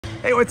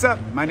Hey, what's up?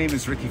 My name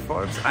is Ricky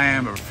Forbes. I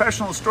am a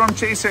professional storm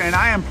chaser and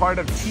I am part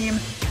of Team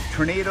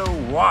Tornado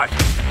Watch.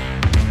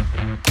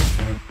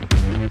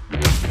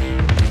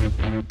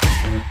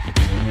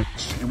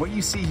 And what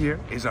you see here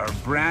is our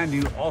brand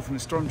new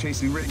ultimate storm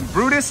chasing rig,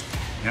 Brutus,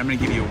 and I'm gonna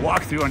give you a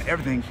walkthrough on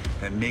everything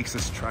that makes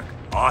this truck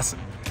awesome.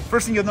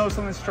 First thing you'll notice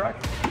on this truck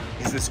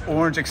is this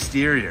orange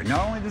exterior.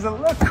 Not only does it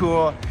look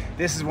cool,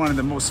 this is one of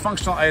the most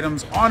functional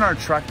items on our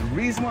truck. The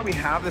reason why we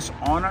have this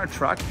on our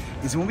truck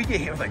is when we get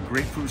hit with like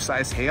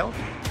grapefruit-sized hail,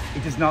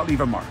 it does not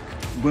leave a mark.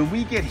 When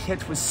we get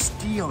hit with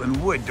steel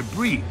and wood,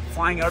 debris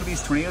flying out of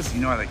these tornadoes,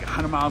 you know, like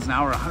 100 miles an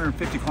hour,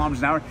 150 kilometers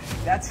an hour,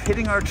 that's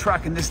hitting our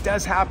truck, and this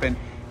does happen,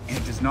 and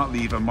it does not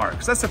leave a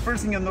mark. So that's the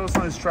first thing you'll notice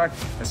on this truck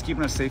that's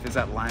keeping us safe, is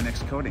that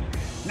Line-X coating.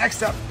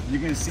 Next up,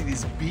 you're gonna see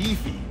these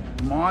beefy,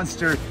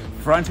 monster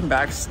front and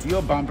back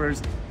steel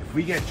bumpers. If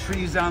we get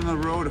trees down the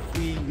road, if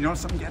we,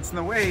 something gets in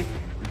the way,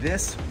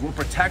 this will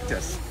protect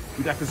us.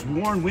 We got this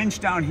Warren winch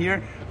down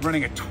here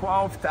running at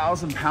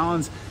 12,000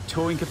 pounds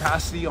towing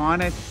capacity on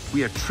it.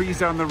 We have trees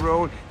down the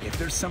road. If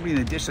there's somebody in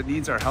the ditch that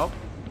needs our help,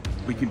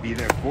 we can be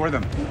there for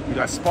them. We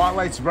got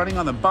spotlights running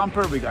on the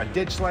bumper. We got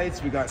ditch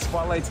lights. We got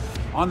spotlights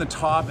on the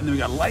top, and then we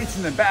got lights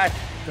in the back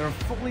that are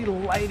fully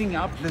lighting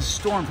up the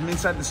storm from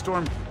inside the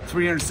storm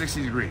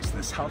 360 degrees.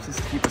 This helps us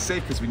to keep us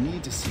safe because we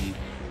need to see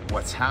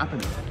what's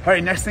happening. All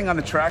right, next thing on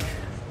the track,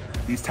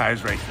 these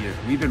tires right here.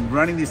 We've been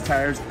running these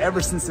tires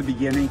ever since the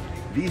beginning.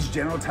 These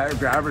General Tire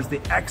grabbers, the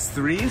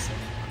X3s,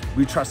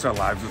 we trust our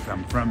lives with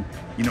them. From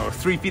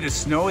 3 feet of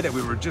snow that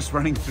we were just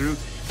running through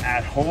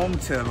at home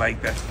to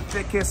like the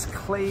thickest,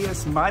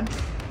 clayiest mud,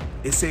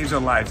 it saves our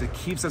lives. It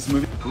keeps us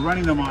moving. We're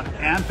running them on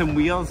Anthem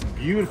wheels,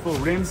 beautiful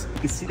rims. You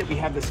can see that we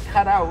have this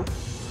cut out.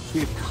 So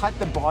we've cut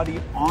the body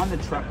on the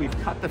truck. We've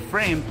cut the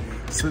frame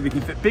so that we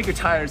can fit bigger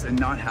tires and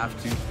not have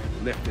to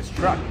lift this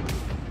truck.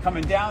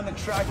 Coming down the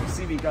truck, you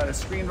see we got a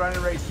screen runner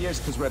right here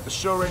because we're at the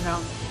show right now,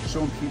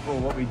 showing people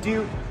what we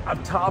do.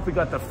 Up top, we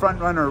got the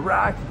front runner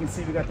rack. You can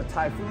see we got the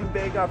Typhoon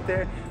bag up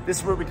there. This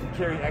is where we can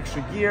carry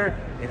extra gear.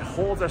 It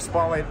holds our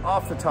spotlight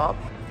off the top.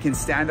 You can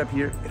stand up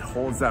here, it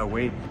holds that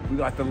weight. We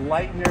got the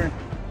Lightner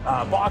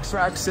box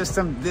rack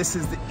system. This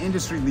is the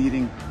industry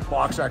leading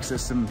box rack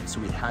system, so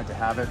we had to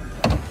have it.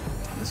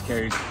 This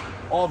carries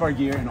all of our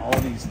gear in all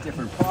these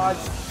different pods.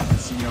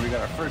 So, we got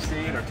our first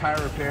aid, our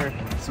tire repair,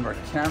 some of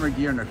our camera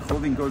gear, and our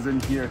clothing goes in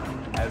here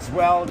as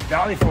well.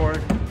 Valley Ford,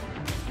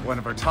 one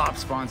of our top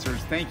sponsors.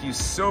 Thank you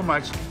so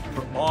much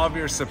for all of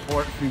your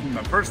support from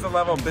a personal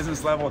level,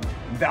 business level.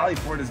 Valley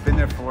Ford has been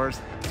there for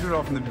us through it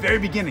all from the very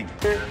beginning.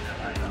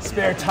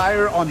 Spare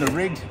tire on the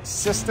rigged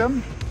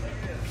system.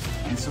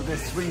 And so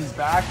this swings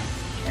back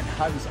and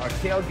hugs our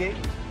tailgate.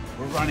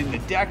 We're running the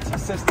deck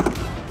system.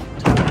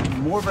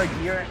 More of our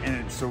gear,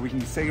 and so we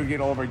can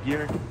segregate all of our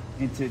gear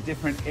into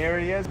different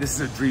areas. This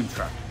is a dream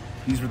truck.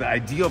 These were the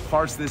ideal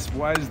parts. This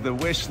was the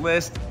wish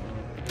list.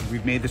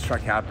 We've made this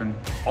truck happen.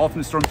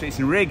 Ultimate storm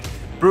chasing rig,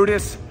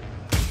 Brutus.